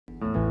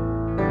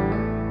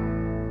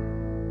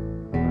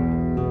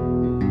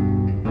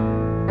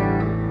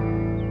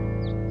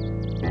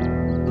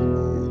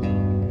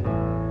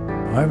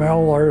I'm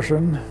Al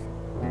Larson.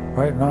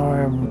 Right now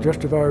I'm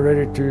just about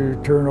ready to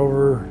turn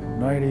over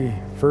my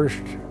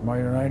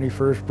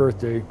 91st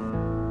birthday.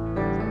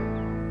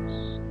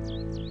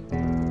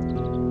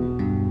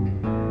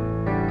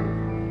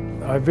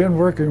 I've been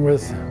working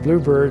with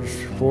bluebirds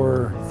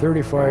for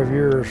 35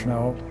 years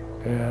now,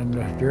 and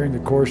during the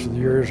course of the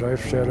years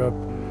I've set up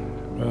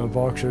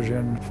boxes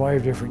in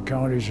 5 different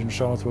counties in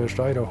southwest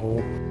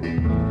Idaho.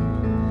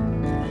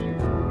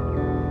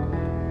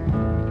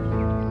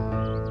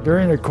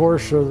 During the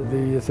course of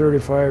the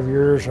 35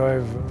 years,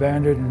 I've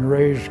banded and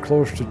raised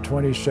close to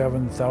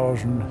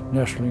 27,000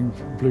 nestling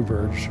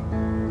bluebirds.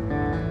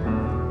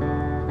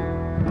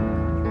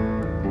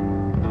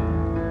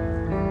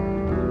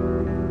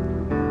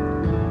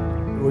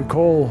 We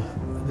call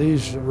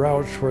these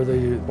routes where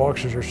the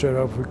boxes are set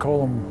up, we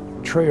call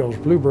them trails,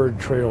 bluebird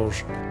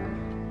trails.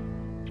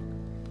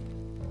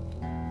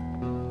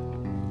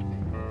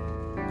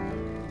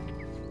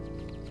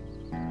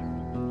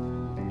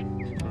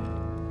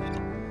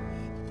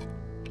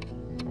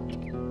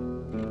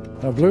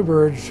 Now,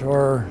 bluebirds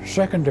are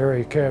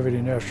secondary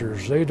cavity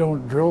nesters. They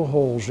don't drill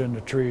holes in the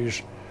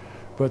trees,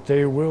 but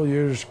they will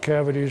use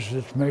cavities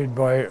that's made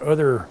by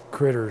other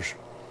critters.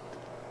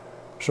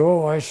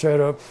 So I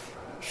set up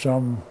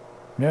some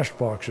nest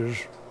boxes,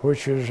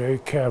 which is a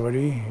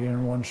cavity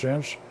in one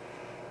sense.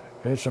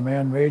 It's a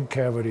man-made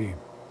cavity.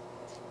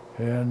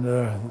 And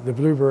the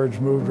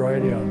bluebirds moved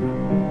right in.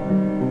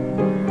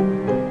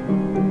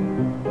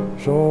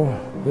 So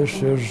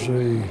this is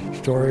the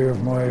story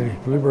of my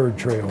bluebird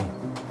trail.